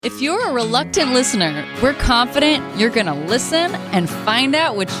If you're a reluctant listener, we're confident you're going to listen and find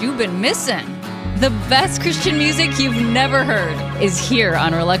out what you've been missing. The best Christian music you've never heard is here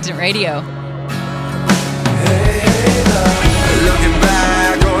on Reluctant Radio. Looking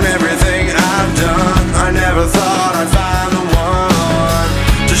back on everything I've done, I never thought I'd find the one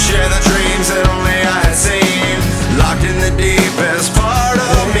to share the dreams that only I had seen, locked in the deepest part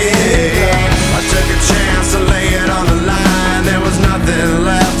of me. I took a chance to lay it on the line. There was nothing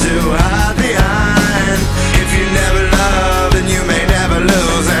left to hide behind. If you never love, then you may never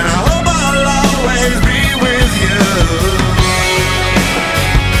lose, and I hope I'll always be with you.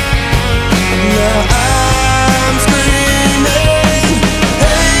 Now I'm screaming,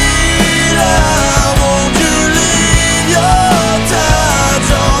 hey love, won't you leave your touch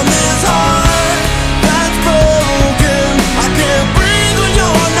on this heart that's broken? I can't breathe when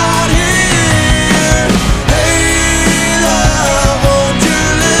you're not here. Hey love, won't you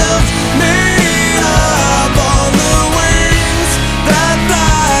lift me up on the wings that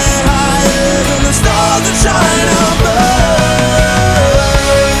fly higher than the stars that shine above?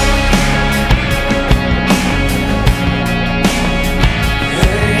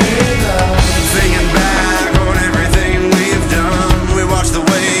 Thinking back on everything we've done, we watched the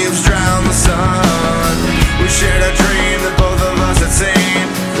waves drown the sun. We shared a dream that both of us had seen,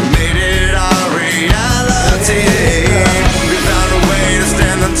 we made it our reality. We found a way to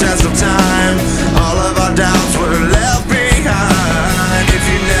stand the test of time. All of our doubts were left behind. If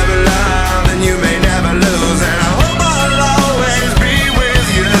you never love, then you may never lose, and I hope I'll always be with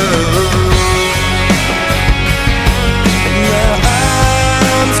you. Now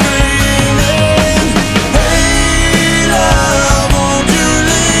I'm screaming, hey love, won't you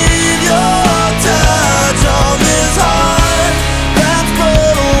leave your touch on this heart that's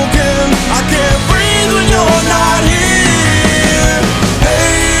broken? I can't breathe when you're not here.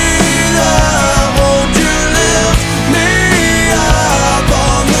 Hey love, won't you lift me up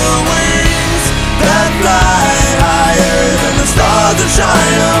on the wings that fly higher than the stars that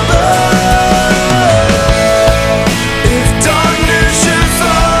shine above? If darkness should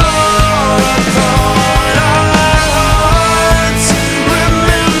fall upon our hearts,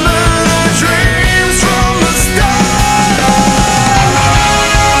 remember the dreams from the start.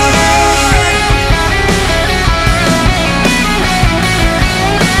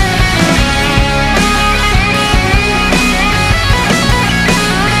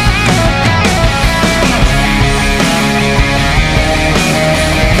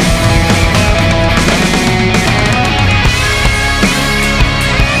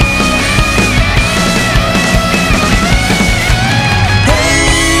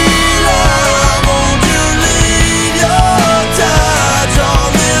 Hey love, won't you leave your touch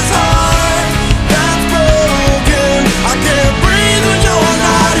on this heart that's broken? I can't breathe when you're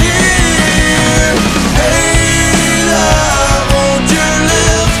not here. Hey love, won't you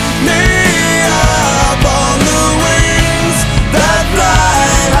lift me up on the wings that fly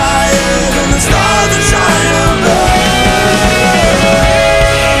higher than the stars that shine above?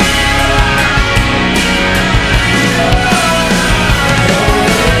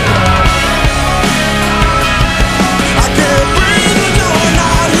 I can't breathe when you're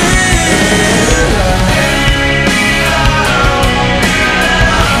not here.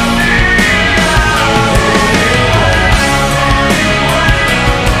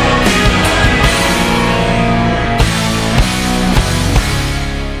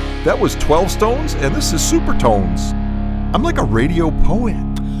 That was 12 Stones, and this is Supertones. I'm like a radio poet.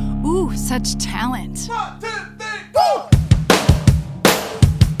 Ooh, such talent. Well,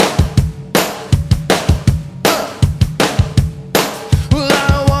 I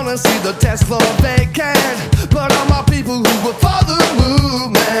don't wanna see the dance floor vacant, but all my people who will follow the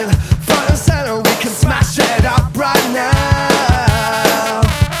movement, front and center, we can smash it up right now.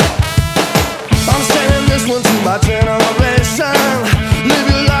 I'm saying this one to my generation. Live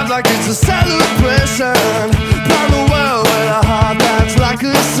your life like it's a celebration. Proud the world with a heart that's like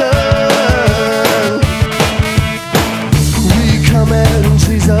a sun. We come in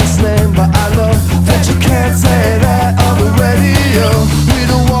Jesus' name, but I know that you can't say that on the radio. We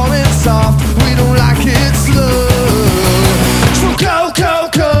don't want it soft, we don't like it slow. So go, go,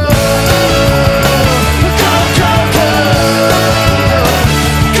 go.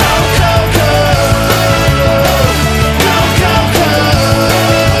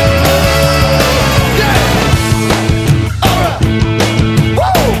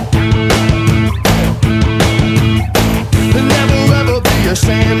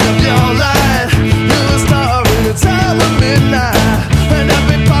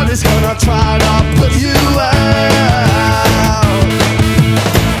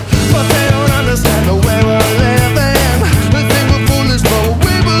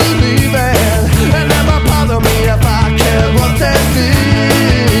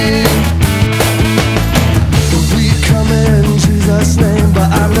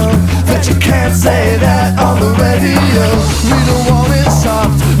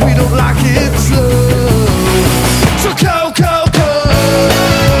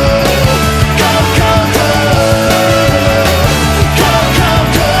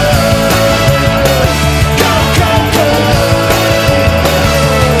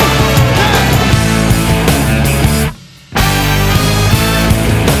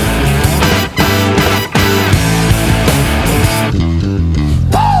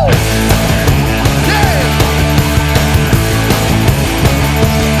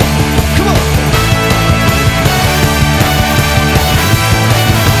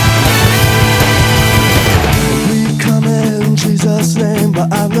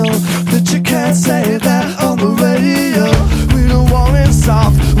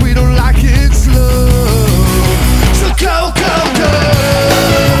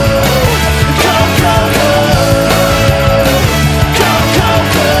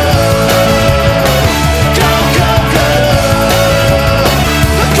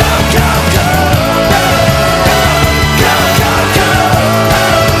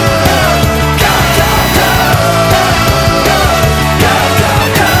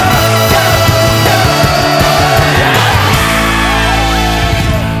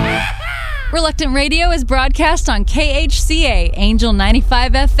 Reluctant Radio is broadcast on KHCA, Angel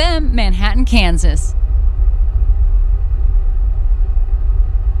 95 FM, Manhattan, Kansas.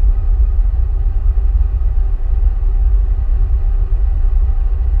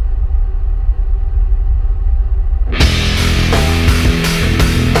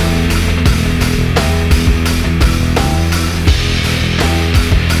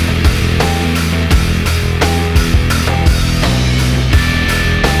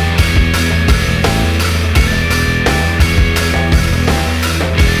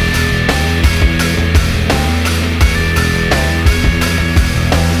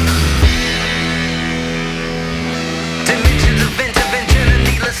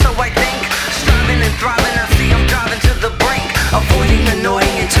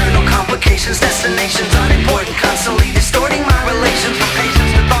 Destinations unimportant, constantly distorting my relations. From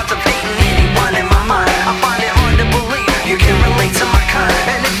patience to thoughts of hating anyone in my mind. I find it hard to believe you can relate to my kind.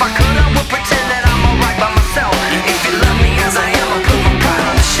 And if I could, I would pretend that I'm alright by myself. If you love me as I am, I'll put my pride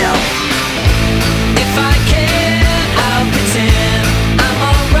on the shelf. If I can, I'll pretend I'm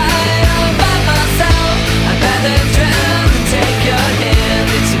alright all by myself. I'd rather drown than take your hand.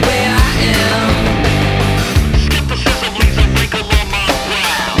 It's the way I am. Skepticism leaves a wrinkle on my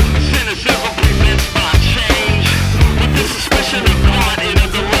brow. Cynicism prevents my change. With the suspicion of God in a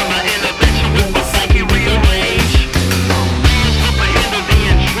dilemma, in a bitch with my psyche rearrange. Prayers help to handle the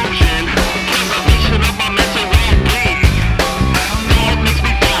intrusion. Preservation of my mental well-being. God makes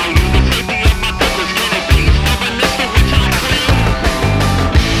me value the safety of my purpose. Can it be stubbornness to which I cling?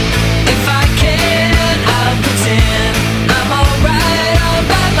 If I can, I'll pretend I'm alright all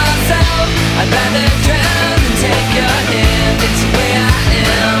by myself. I'd rather drown than take your hand. It's the way I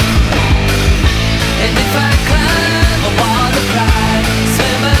am. And if I climb a wall of pride,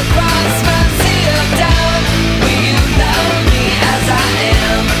 swim across my sea of doubt, will you love me as I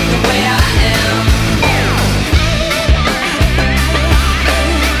am, the way I am?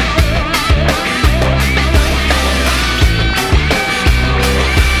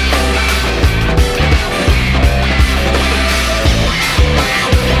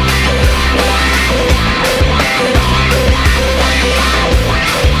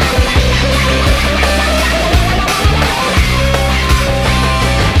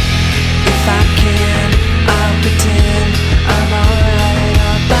 If I can, I'll pretend I'm alright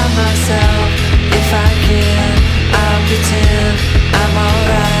all by myself. If I can, I'll pretend I'm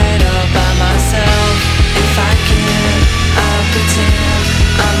alright all by myself. If I can, I'll pretend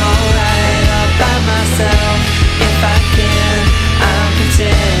I'm alright all by myself. If I can, I'll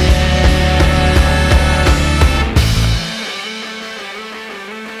pretend.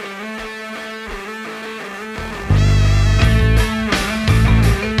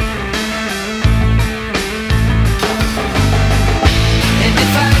 And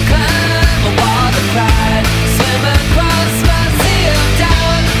if I climb a wall of pride, swim across my sea of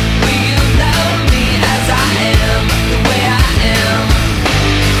doubt, will you love me as I am, the way I am?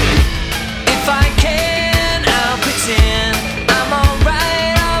 If I can, I'll pretend I'm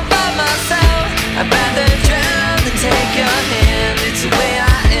alright all by myself. I'd rather drown than take your hand. It's the way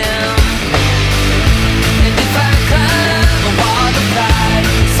I am. And if I climb a wall of pride,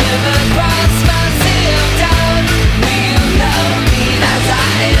 swim across my sea of doubt, will you love me as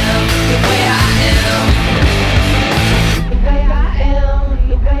I am, the way I am? The way I am,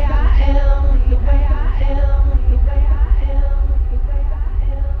 the way I am, the way I am, the way I am, the way I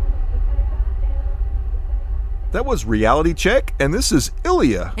am. That was Reality Check, and this is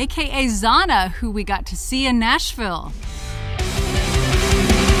Ilya. AKA Zana, who we got to see in Nashville.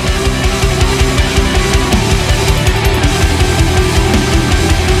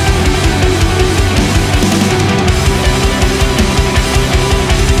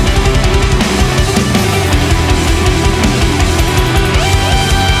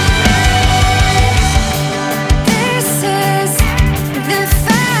 This is the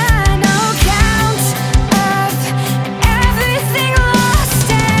final count of everything lost,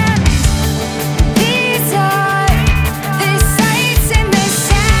 and these are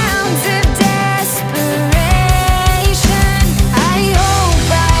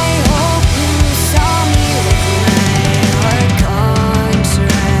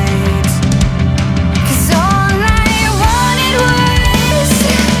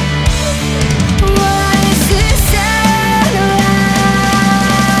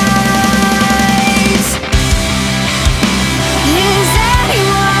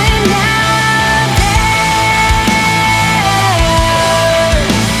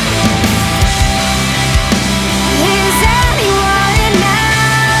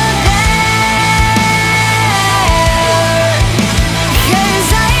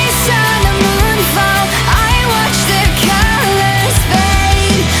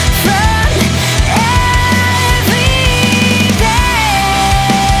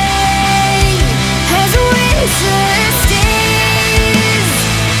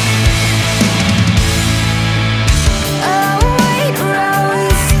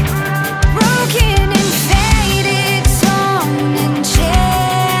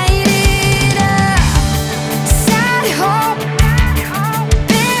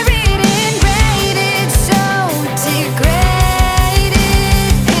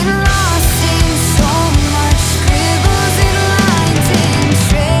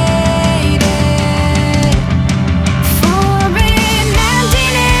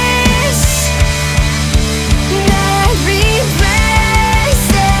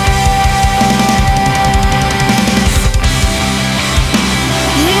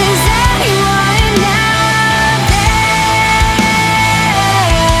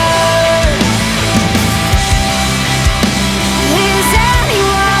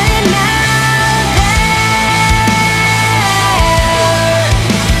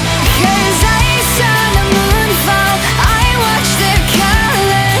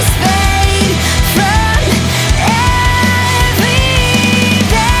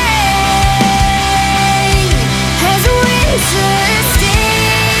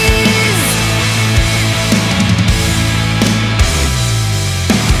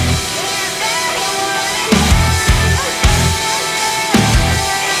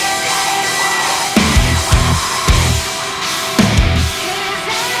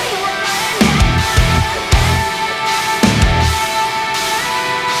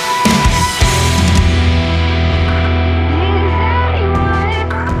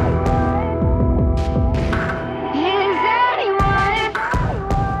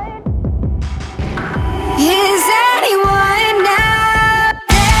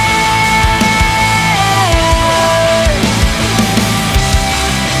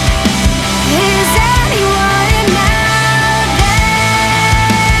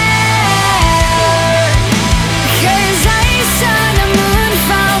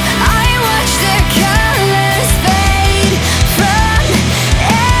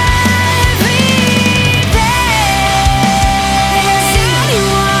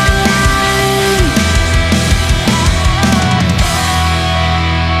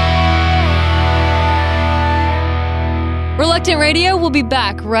Reluctant Radio will be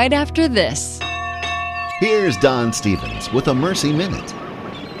back right after this. Here's Don Stevens with a Mercy Minute.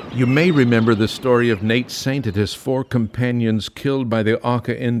 You may remember the story of Nate Saint and his 4 companions killed by the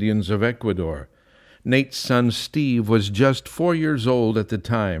Auca Indians of Ecuador. Nate's son Steve was just 4 years old at the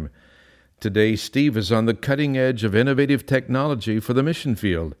time. Today, Steve is on the cutting edge of innovative technology for the mission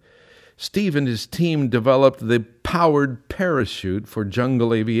field. Steve and his team developed the powered parachute for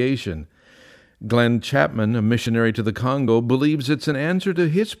jungle aviation. Glenn Chapman, a missionary to the Congo, believes it's an answer to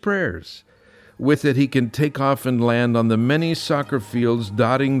his prayers. With it, he can take off and land on the many soccer fields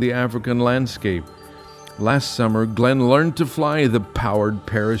dotting the African landscape. Last summer, Glenn learned to fly the powered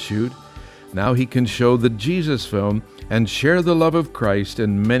parachute. Now he can show the Jesus film and share the love of Christ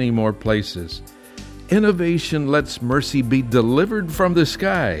in many more places. Innovation lets mercy be delivered from the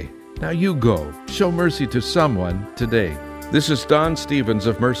sky. Now you go. Show mercy to someone today. This is Don Stevens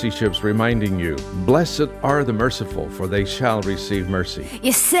of Mercy Ships reminding you, blessed are the merciful, for they shall receive mercy.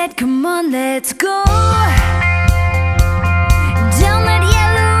 You said, come on, let's go down that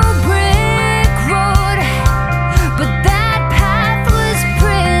yellow brick road. But that path was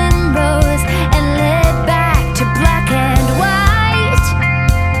primrose and led back to black and white.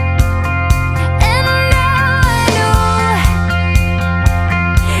 And now I know,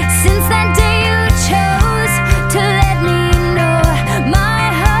 since that day you chose to let me know, my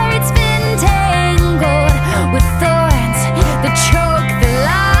heart's been tangled with thorns that choke the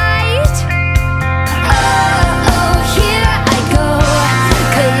light. Oh, here I go,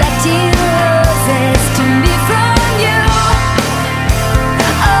 collecting roses to me from you.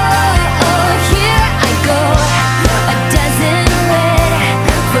 Oh, here I go, a dozen red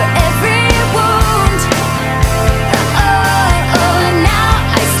for every wound. Oh, now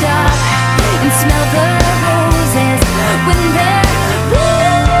I stop and smell the roses when they're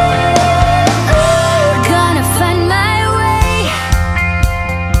gonna find my way.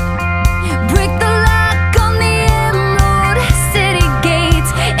 Break the lock on the Emerald City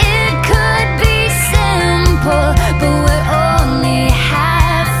gates. It could be simple, but we're only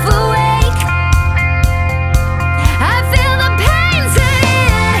half awake. I feel the pain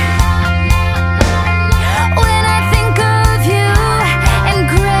setting when I think of you and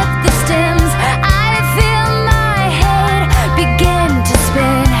grip the stems. I feel my head begin to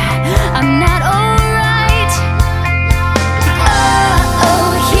spin. I'm not alright.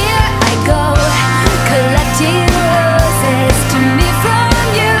 Oh, here I go, collecting roses to me from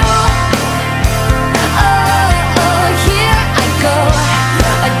you. Oh, here I go,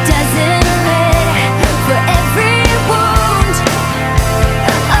 a dozen red for every wound.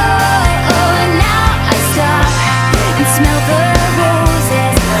 Oh, now I stop and smell the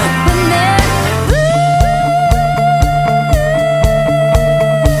roses when they're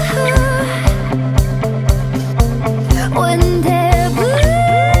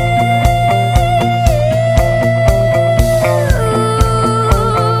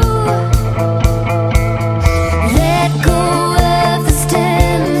let go of the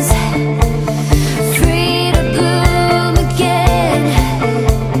stems, free to bloom again.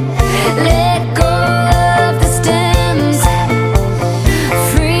 Let go of the stems,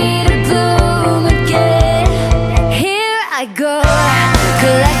 free to bloom again. Here I go,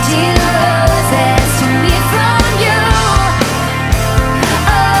 collecting roses to me from you.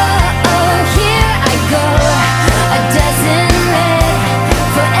 Oh, here I go, a dozen red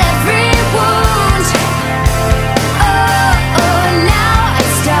for every wound. Oh, now I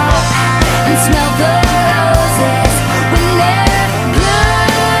stop and smell the roses when they're blue.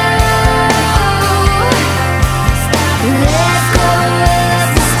 Let go of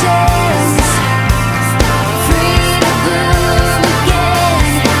the stems, free to bloom again.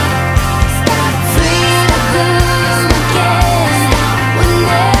 Free to bloom again when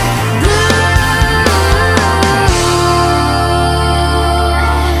they're blue.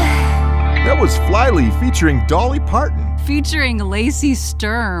 That was Flyleaf featuring Dolly Parton. Featuring Lacey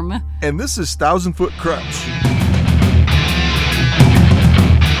Sturm. And this is 1,000 Foot Crutch.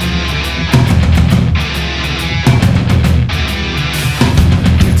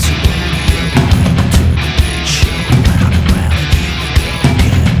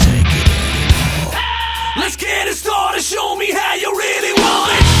 Let's get it started, show me how you really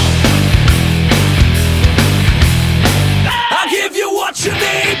want it. I'll give you what you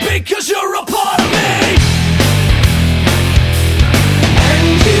need because you're a part of me.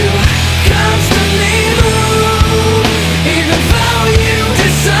 And you constantly move, even though you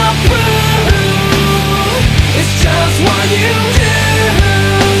disapprove. It's just what you do.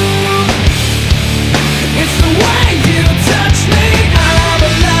 It's the way you touch me. I'm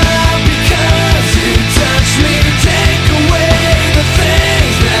alive because you touch me. Take away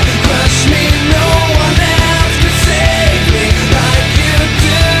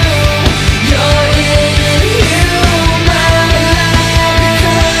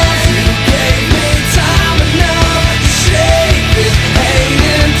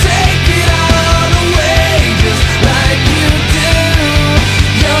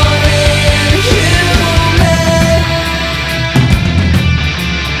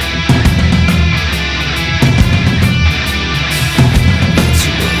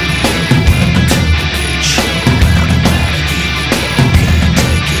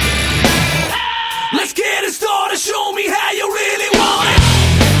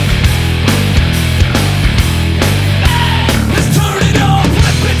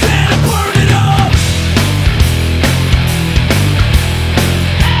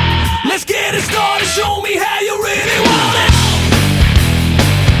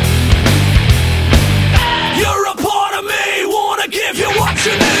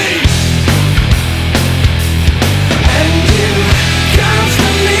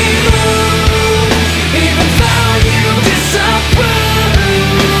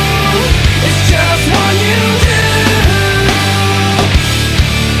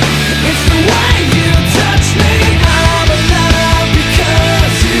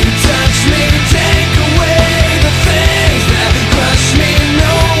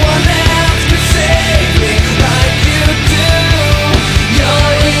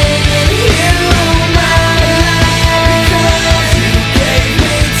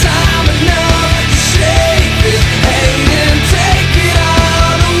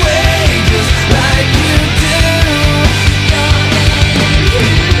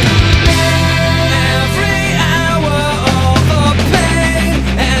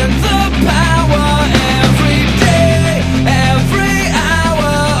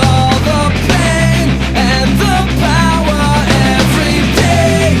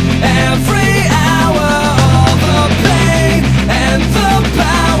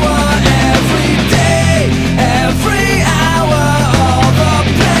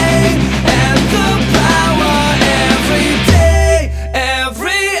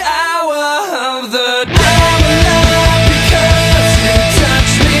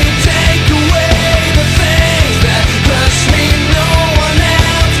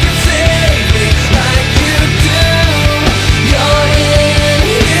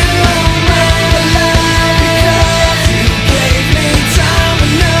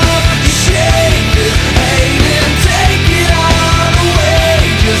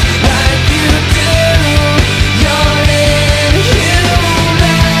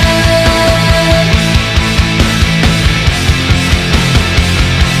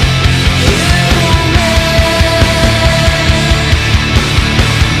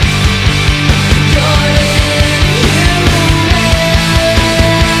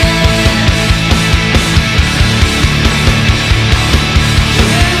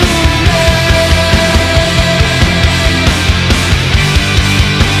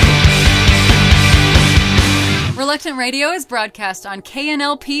Christian Radio is broadcast on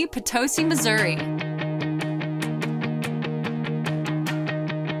KNLP Potosi, Missouri.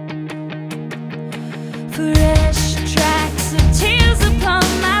 Fresh tracks of tears upon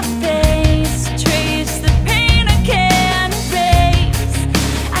my face, trace the pain I can't erase.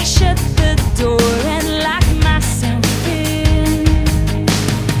 I shut the door and lock myself in.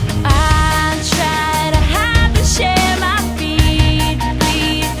 I try to hide the shame I feed,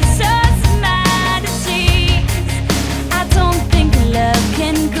 bleed the source of my disease. I don't think love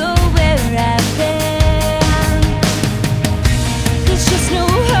can go where I've been. There's just no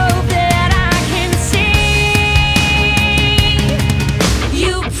hope that I can see.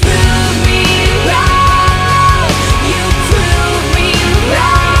 You prove me wrong. You prove me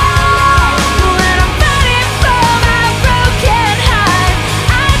wrong. When I'm fighting for my broken heart,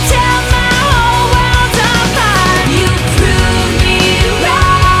 I tell my whole world apart. You prove me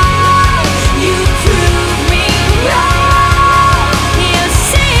wrong. You prove me wrong. You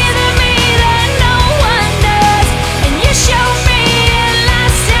say to me that no one does, and you show me at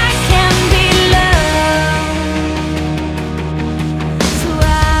last I can be loved.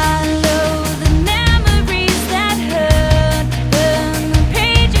 Swallow the memories that hurt, burn the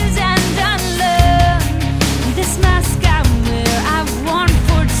pages and unlearn. This mask I wear I've worn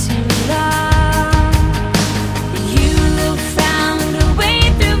for too long. You found a way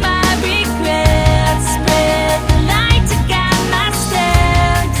through my regrets, spread the light to guide my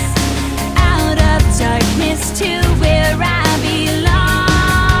steps out of darkness to where I belong.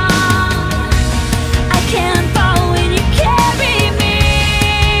 I can't fall when you carry me.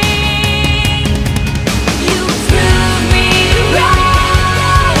 You prove me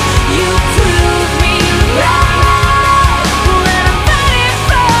wrong. You prove me wrong. When I'm fighting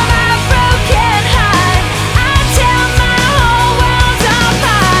for my broken heart, I tell my whole world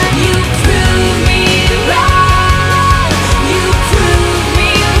apart. You prove me wrong. You prove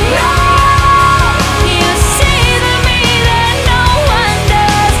me wrong. You say to me that no one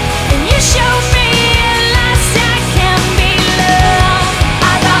does, and you show me at last I can be loved.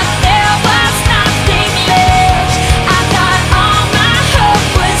 I thought there was nothing left. I thought all my hope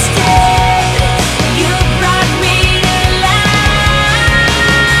was dead. You brought me to life.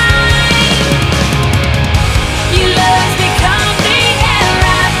 You love's become the air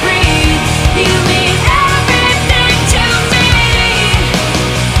I breathe. You mean everything to me.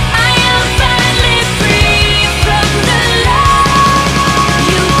 I am finally free from the love.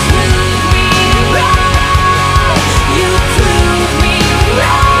 You prove me wrong. You prove me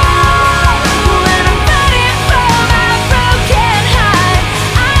wrong. When I'm fighting for my broken heart,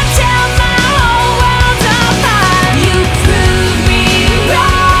 I tell my whole world apart. You prove me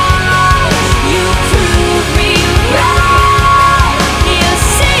wrong. You prove me wrong. You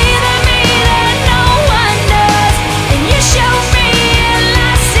say to me that no one does, and you show me at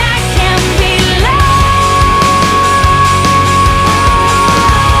last I can be loved.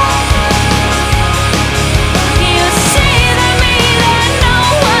 You say to me that no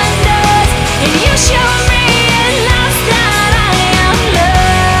one does, and you show me at last that I am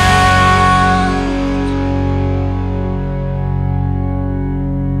loved.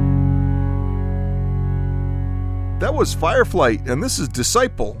 That was Fireflight, and this is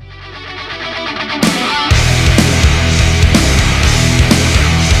Disciple.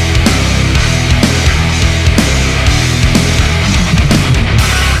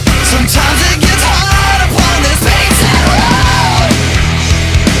 Sometimes it gets hard upon this painted road.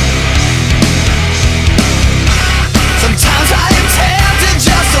 Sometimes I am tempted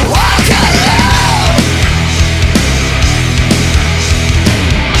just to walk alone.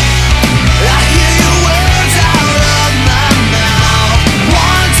 I hear your words out of my mouth,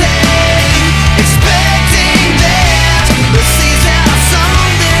 wanting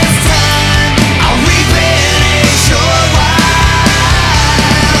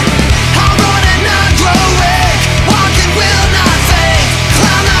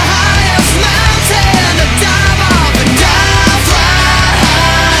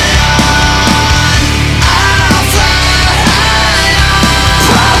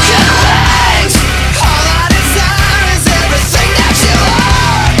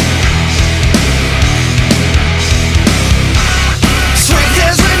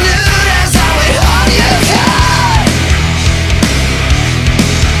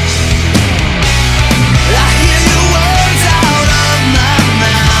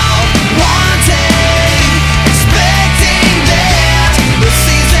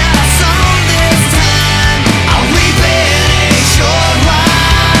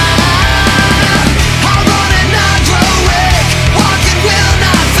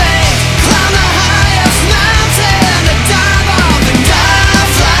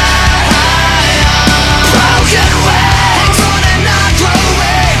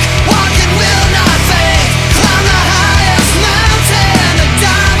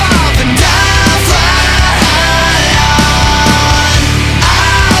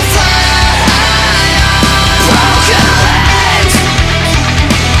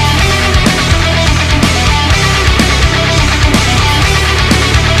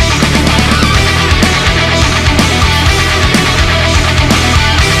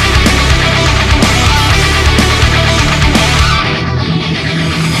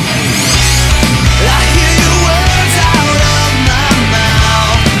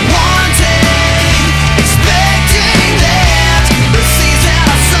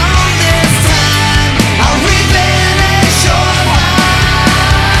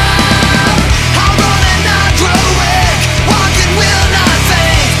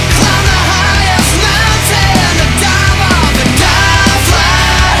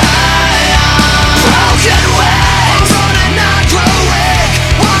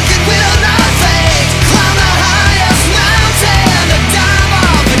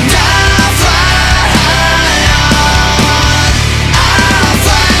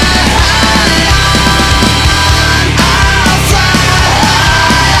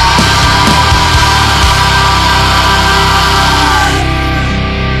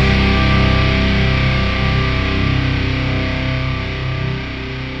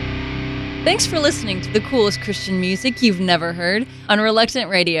Thanks for listening to the coolest Christian music you've never heard on Reluctant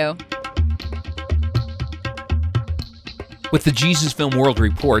Radio. With the Jesus Film World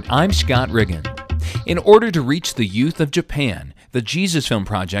Report, I'm Scott Riggin. In order to reach the youth of Japan, the Jesus Film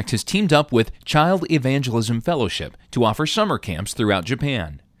Project has teamed up with Child Evangelism Fellowship to offer summer camps throughout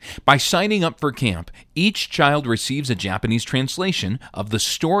Japan. By signing up for camp, each child receives a Japanese translation of The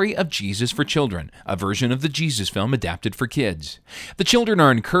Story of Jesus for Children, a version of the Jesus film adapted for kids. The children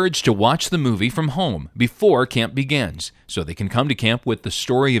are encouraged to watch the movie from home before camp begins, so they can come to camp with The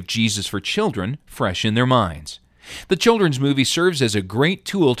Story of Jesus for Children fresh in their minds. The children's movie serves as a great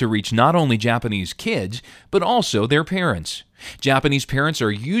tool to reach not only Japanese kids, but also their parents. Japanese parents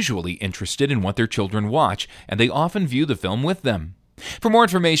are usually interested in what their children watch, and they often view the film with them. For more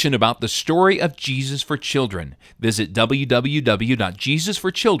information about The Story of Jesus for Children, visit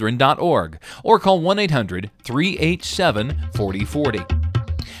www.jesusforchildren.org or call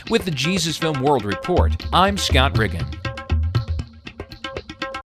 1-800-387-4040. With the Jesus Film World Report, I'm Scott Riggin.